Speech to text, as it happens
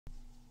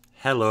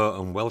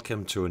Hello and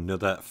welcome to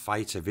another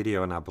fighter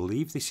video, and I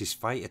believe this is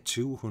fighter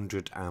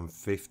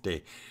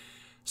 250.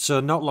 So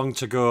not long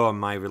to go on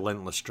my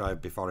relentless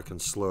drive before I can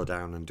slow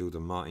down and do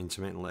them more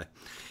intermittently.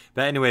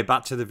 But anyway,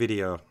 back to the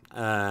video.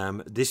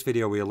 This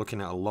video we are looking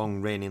at a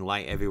long reigning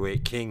light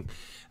heavyweight king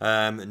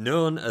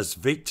known as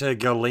Victor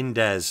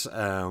Galindez,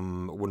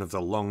 one of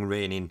the long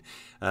reigning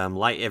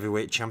light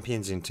heavyweight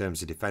champions in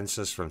terms of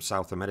defences from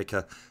South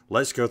America.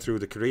 Let's go through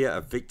the career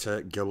of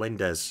Victor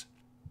Galindez.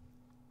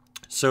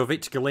 So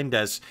Victor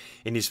Galindez,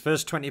 in his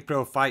first 20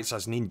 pro fights,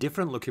 has an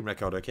indifferent looking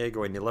record, okay,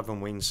 going 11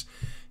 wins,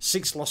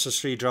 6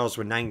 losses, 3 draws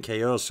with 9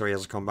 KOs, so he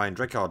has a combined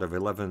record of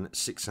 11,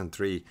 6 and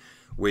 3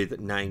 with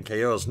 9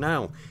 KOs.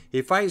 Now,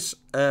 he fights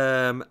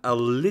a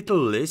little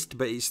list,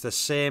 but it's the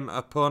same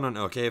opponent,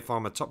 okay,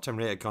 former top 10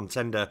 rated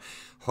contender,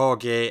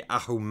 Jorge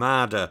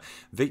Ahumada.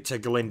 Victor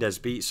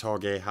Galindez beats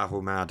Jorge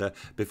Ahumada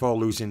before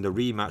losing the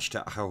rematch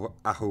to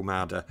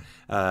Ahumada,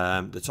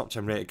 the top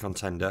 10 rated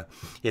contender.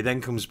 He then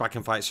comes back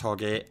and fights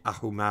Jorge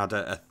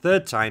Ahumada a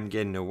third time,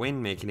 getting a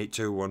win, making it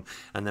 2-1,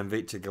 and then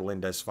Victor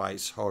Galindez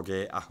fights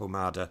Jorge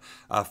Ahumada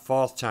a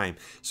fourth time.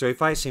 So he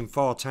fights him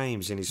 4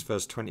 times in his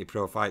first 20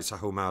 pro fights.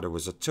 Ahumada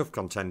was a tough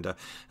contender,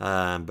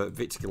 but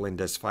Victor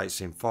Galindez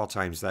fights him 4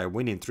 times there,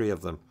 winning 3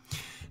 of them.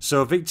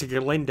 So Victor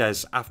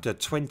Galindez, after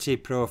 20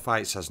 pro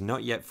fights, has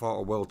not yet fought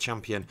a world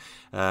champion,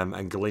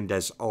 and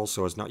Galindez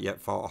also has not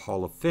yet fought a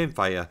Hall of Fame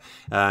fighter.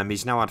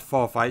 He's now had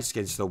 4 fights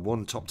against the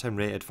one top 10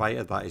 rated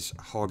fighter, that is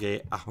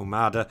Jorge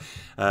Ahumada,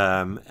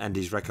 and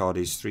his record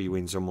is 3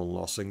 wins and 1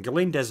 loss. And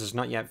Galindez has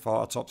not yet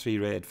fought a top 3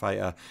 rated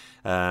fighter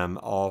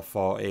or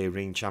fought a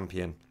ring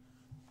champion,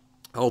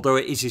 although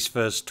it is his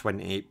first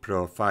 20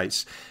 pro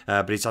fights.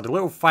 But he's had a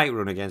little fight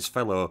run against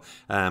fellow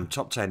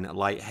top 10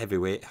 light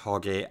heavyweight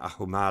Jorge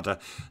Ahumada.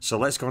 So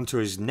let's go on to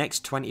his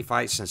next 20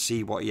 fights and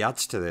see what he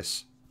adds to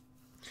this.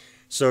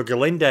 So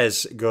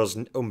Galindez goes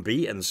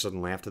unbeaten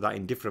suddenly after that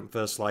indifferent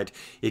first slide.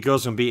 He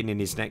goes unbeaten in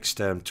his next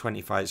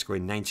 20 fights,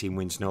 going 19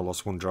 wins, no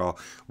loss, 1 draw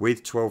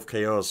with 12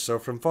 KOs. So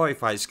from 40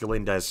 fights,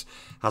 Galindez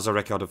has a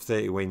record of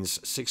 30 wins,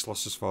 6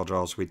 losses, 4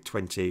 draws with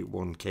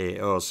 21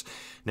 KOs.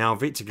 Now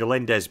Victor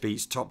Galindez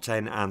beats top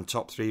 10 and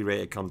top 3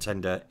 rated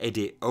contender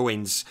Eddie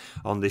Owens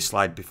on this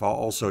slide before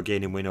also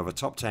gaining win over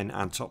top 10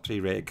 and top 3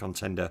 rated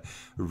contender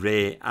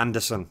Ray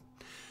Anderson.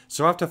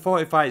 So after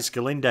 40 fights,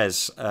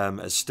 Galindez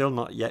has still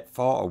not yet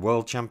fought a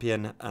world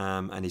champion,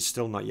 and he's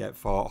still not yet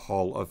fought a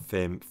Hall of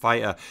Fame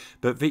fighter.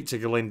 But Victor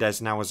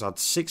Galindez now has had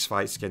 6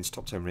 fights against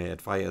top 10 rated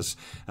fighters,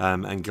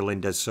 and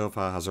Galindez so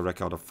far has a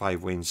record of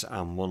 5 wins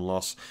and 1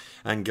 loss.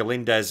 And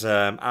Galindez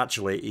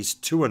actually is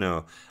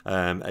 2-0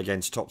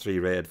 against top 3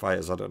 rated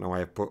fighters. I don't know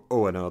why I put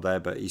 0-0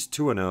 there, but he's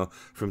 2-0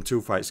 from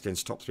 2 fights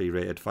against top 3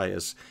 rated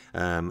fighters,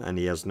 and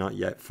he has not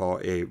yet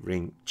fought a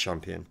ring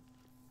champion.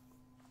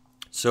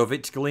 So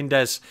Victor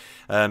Galindez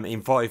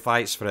in 40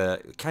 fights for a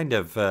kind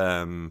of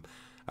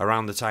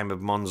around the time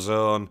of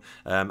Monzon,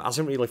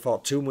 hasn't really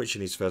fought too much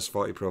in his first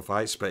 40 pro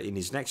fights, but in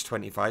his next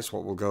 20 fights,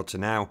 what we'll go to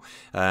now,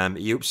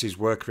 he ups his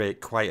work rate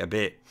quite a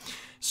bit.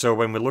 So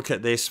when we look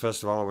at this,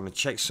 first of all, I want to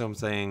check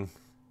something.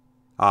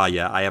 Ah,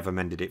 yeah, I have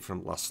amended it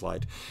from last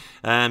slide.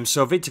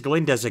 So Victor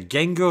Galindez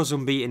again goes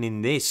unbeaten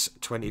in this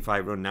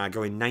 25 run now,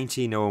 going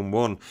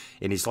 19-0-1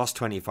 in his last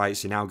 20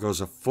 fights. He now goes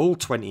a full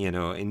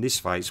 20-0 in this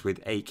fights with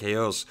 8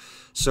 KOs.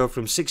 So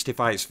from 60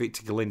 fights,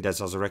 Victor Galindez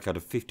has a record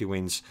of 50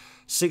 wins,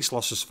 6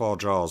 losses, 4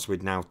 draws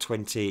with now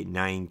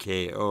 29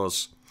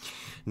 KOs.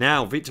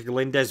 Now, Victor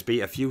Galindez beat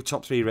a few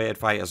top 3 rated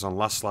fighters on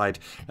last slide,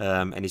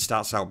 and he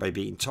starts out by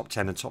beating top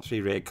 10 and top 3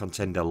 rated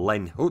contender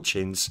Len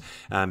Hutchins,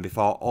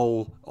 before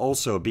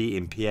also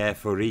beating Pierre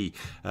Fourie,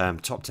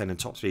 top 10 and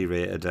top 3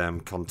 rated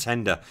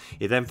contender.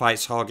 He then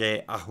fights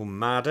Jorge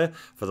Ahumada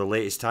for the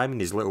latest time in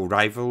his little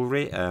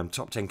rivalry,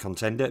 top 10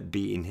 contender,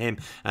 beating him,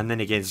 and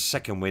then he gains a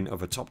second win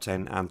over top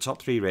 10 and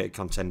top 3 rated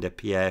contender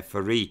Pierre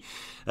Fourie.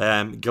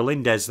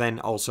 Galindez then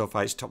also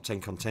fights top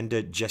 10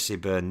 contender Jesse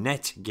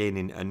Burnett,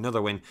 gaining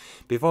another win,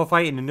 before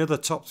fighting another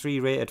top 3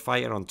 rated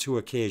fighter on 2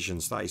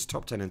 occasions, that is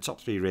top 10 and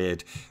top 3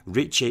 rated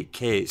Richie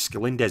Cates.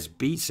 Galindez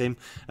beats him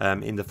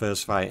in the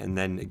first fight, and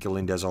then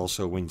Galindez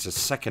also wins a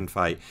second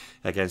fight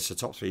against the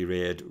top 3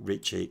 rated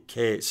Richie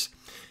Cates.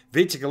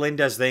 Victor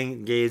Galindez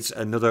then gains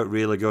another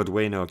really good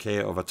win,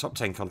 okay, over top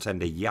 10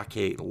 contender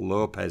Yaki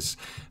Lopez,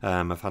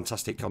 a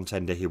fantastic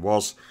contender he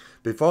was,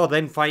 before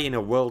then fighting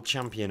a world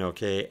champion,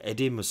 okay,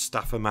 Eddie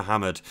Mustafa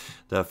Muhammad,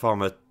 the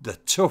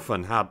tough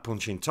and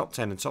hard-punching top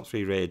 10 and top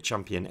 3 rated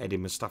champion Eddie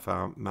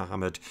Mustafa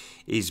Muhammad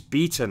is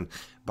beaten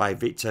by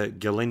Victor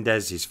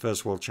Galindez. His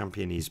first world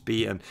champion he's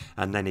beaten,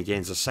 and then he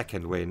gains a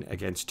second win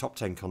against top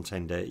 10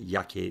 contender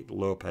Yaki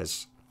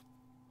Lopez.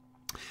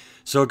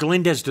 So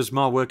Galindez does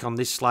more work on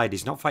this slide.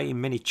 He's not fighting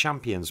many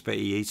champions, but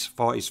he's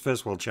fought his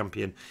first world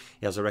champion.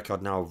 He has a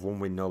record now of 1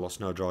 win, no loss,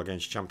 no draw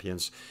against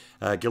champions.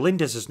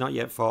 Galindez has not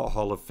yet fought a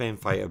Hall of Fame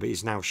fighter, but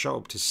he's now shot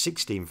up to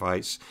 16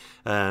 fights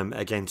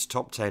against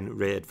top 10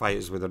 rated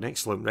fighters with an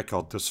excellent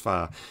record thus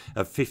far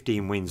of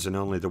 15 wins and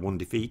only the one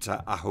defeat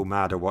at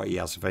Ahumada, what he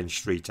has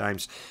avenged 3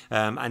 times.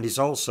 And he's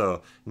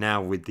also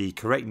now, with the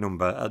correct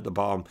number at the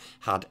bottom,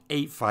 had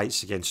 8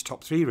 fights against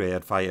top 3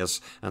 rated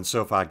fighters, and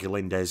so far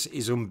Galindez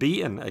is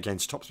unbeaten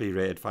against top 3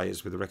 rated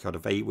fighters with a record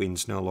of 8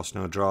 wins, no loss,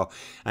 no draw,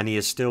 and he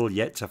is still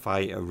yet to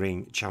fight a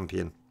ring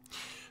champion.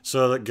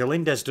 So that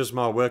Galindez does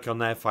more work on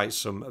there, fights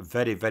some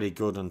very, very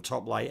good and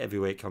top light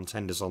heavyweight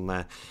contenders on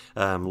there.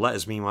 Let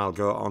us meanwhile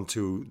go on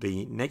to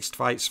the next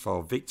fights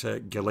for Victor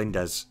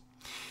Galindez.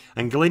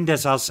 And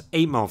Galindez has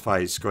 8 more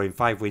fights, going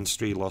 5 wins,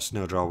 3 loss,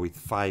 no draw with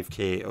 5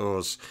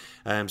 KOs.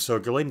 So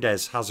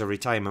Galindez has a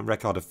retirement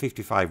record of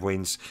 55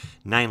 wins,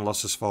 9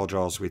 losses, 4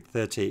 draws with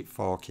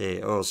 34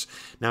 KOs.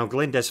 Now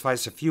Galindez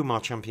fights a few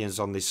more champions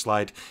on this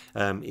slide.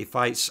 He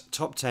fights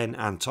top 10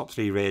 and top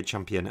 3 rated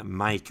champion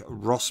Mike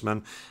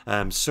Rossman,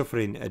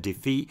 suffering a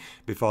defeat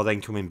before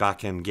then coming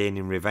back and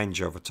gaining revenge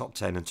over top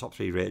 10 and top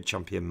 3 rated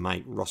champion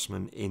Mike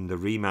Rossman in the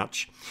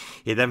rematch.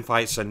 He then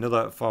fights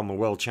another former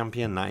world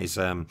champion, that is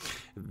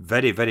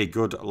very, very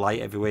good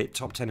light heavyweight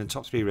top 10 and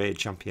top 3 rated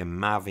champion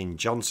Marvin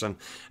Johnson.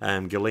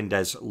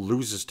 Galindez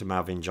loses to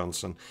Marvin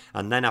Johnson,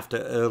 and then after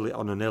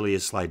on an earlier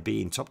slide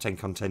beating top 10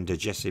 contender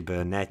Jesse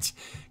Burnett,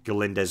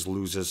 Galindez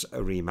loses a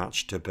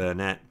rematch to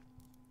Burnett.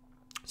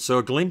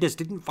 So Galindez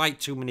didn't fight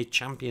too many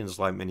champions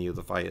like many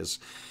other fighters,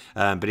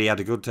 but he had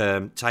a good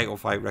title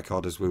fight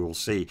record, as we will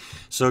see.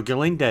 So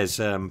Galindez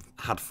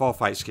had 4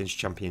 fights against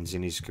champions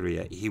in his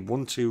career. He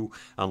won 2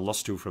 and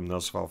lost 2 from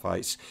those 4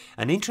 fights.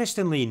 And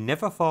interestingly, he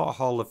never fought a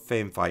Hall of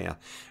Fame fighter.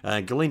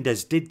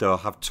 Galindez did, though,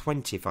 have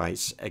 20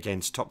 fights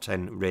against top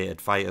 10 rated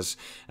fighters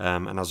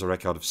and has a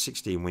record of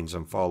 16 wins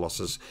and 4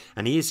 losses.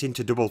 And he is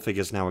into double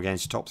figures now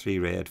against top 3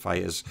 rated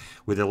fighters,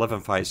 with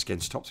 11 fights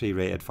against top 3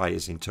 rated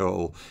fighters in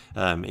total,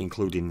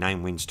 including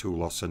 9 wins, 2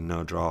 losses and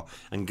no draw.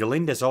 And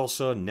Galindez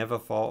also never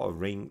fought a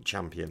ring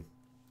champion.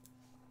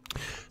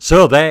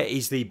 So there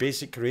is the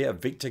basic career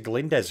of Victor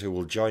Galindez, who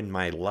will join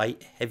my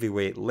light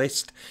heavyweight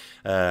list.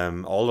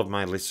 All of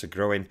my lists are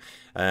growing.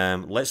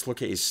 Let's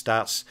look at his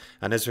stats.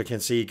 And as we can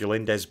see,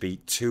 Galindez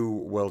beat 2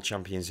 world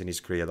champions in his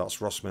career. That's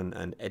Rossman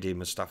and Eddie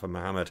Mustafa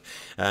Muhammad.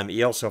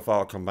 He also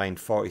fought a combined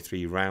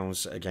 43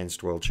 rounds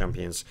against world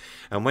champions.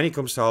 And when it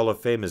comes to Hall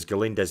of Famers,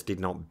 Galindez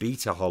did not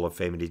beat a Hall of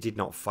Famer. He did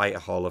not fight a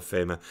Hall of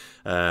Famer.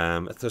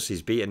 Thus,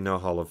 he's beaten no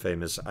Hall of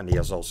Famers, and he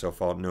has also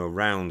fought no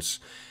rounds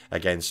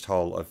against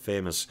Hall of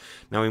Famers.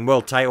 Now, in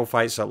world title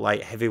fights at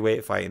light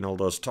heavyweight, fighting all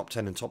those top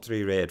 10 and top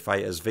 3 rated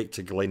fighters,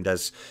 Victor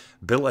Galindez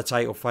built a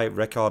title fight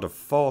record of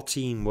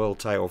 14 world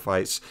title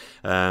fights,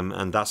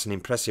 and that's an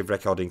impressive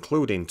record,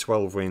 including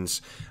 12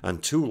 wins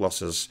and 2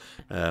 losses,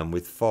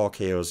 with 4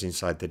 KOs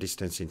inside the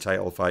distance in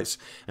title fights.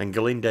 And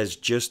Galindez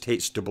just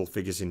hits double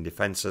figures in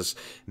defences,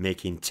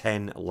 making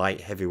 10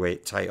 light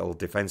heavyweight title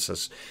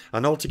defences.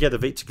 And altogether,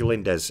 Victor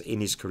Galindez in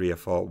his career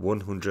fought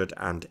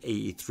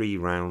 183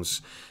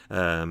 rounds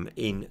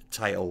in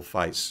title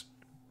fights.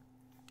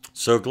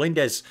 So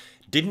Galindez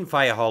didn't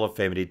fight a Hall of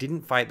Famer, he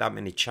didn't fight that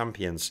many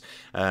champions,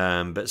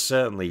 but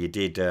certainly he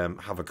did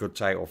have a good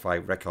title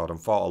fight record and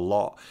fought a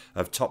lot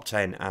of top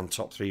 10 and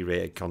top 3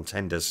 rated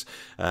contenders,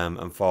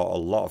 and fought a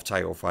lot of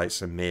title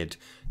fights and made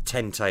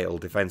 10 title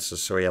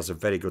defences, so he has a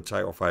very good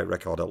title fight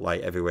record at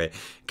light heavyweight.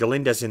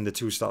 Galindez in the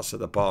 2 stats at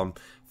the bottom,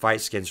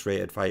 fights against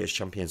rated fighters,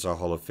 champions or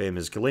Hall of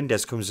Famers.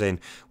 Galindez comes in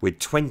with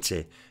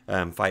 20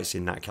 fights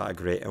in that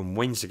category and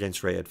wins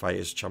against rated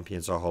fighters,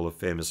 champions or Hall of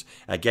Famers.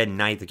 Again,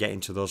 neither get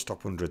into those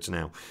top hundreds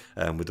now,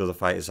 with other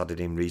fighters added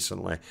in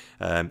recently.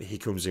 He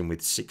comes in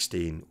with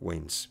 16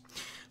 wins.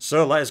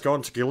 So let us go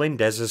on to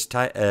Galindez's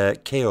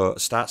KO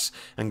stats.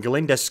 And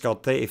Galindez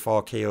scored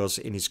 34 KOs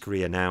in his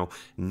career now.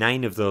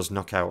 9 of those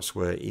knockouts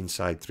were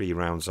inside 3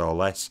 rounds or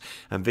less.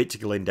 And Victor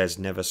Galindez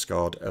never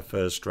scored a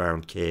first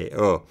round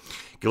KO.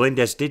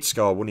 Galindez did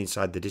score 1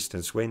 inside the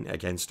distance win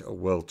against a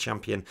world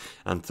champion,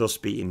 and thus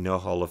beating no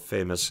Hall of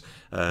Famers.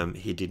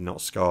 He did not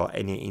score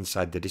any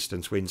inside the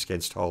distance wins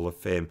against Hall of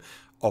Fame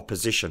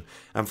opposition.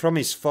 And from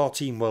his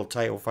 14 world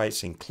title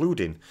fights,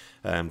 including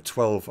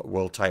 12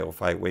 world title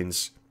fight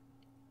wins,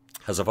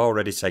 as I've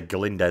already said,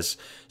 Galindez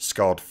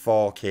scored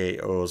 4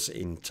 KOs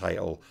in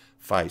title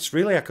fights.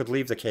 Really, I could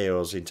leave the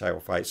KOs in title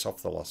fights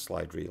off the last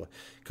slide, really,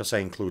 because I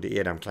include it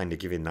here and I'm kind of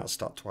giving that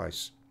stat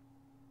twice.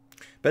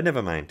 But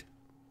never mind.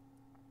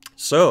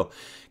 So,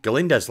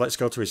 Galindez, let's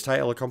go to his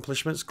title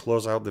accomplishments,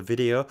 close out the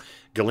video.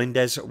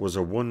 Galindez was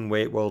a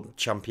 1-weight world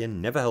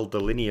champion, never held the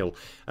lineal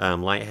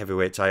light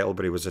heavyweight title,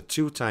 but he was a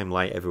 2-time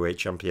light heavyweight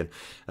champion,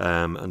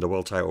 and the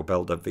world title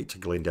belt that Victor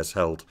Galindez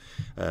held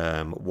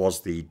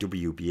was the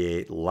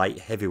WBA light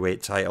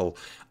heavyweight title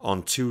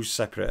on 2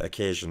 separate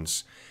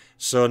occasions.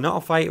 So not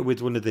a fighter with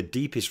one of the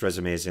deepest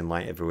resumes in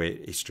light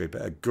heavyweight history,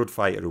 but a good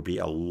fighter who beat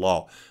a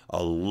lot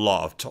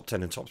of top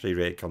 10 and top 3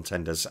 rated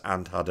contenders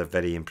and had a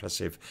very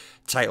impressive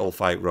title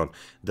fight run.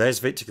 There's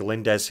Victor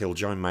Galindez. He'll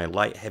join my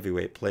light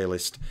heavyweight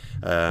playlist.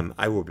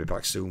 I will be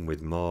back soon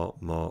with more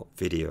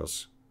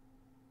videos.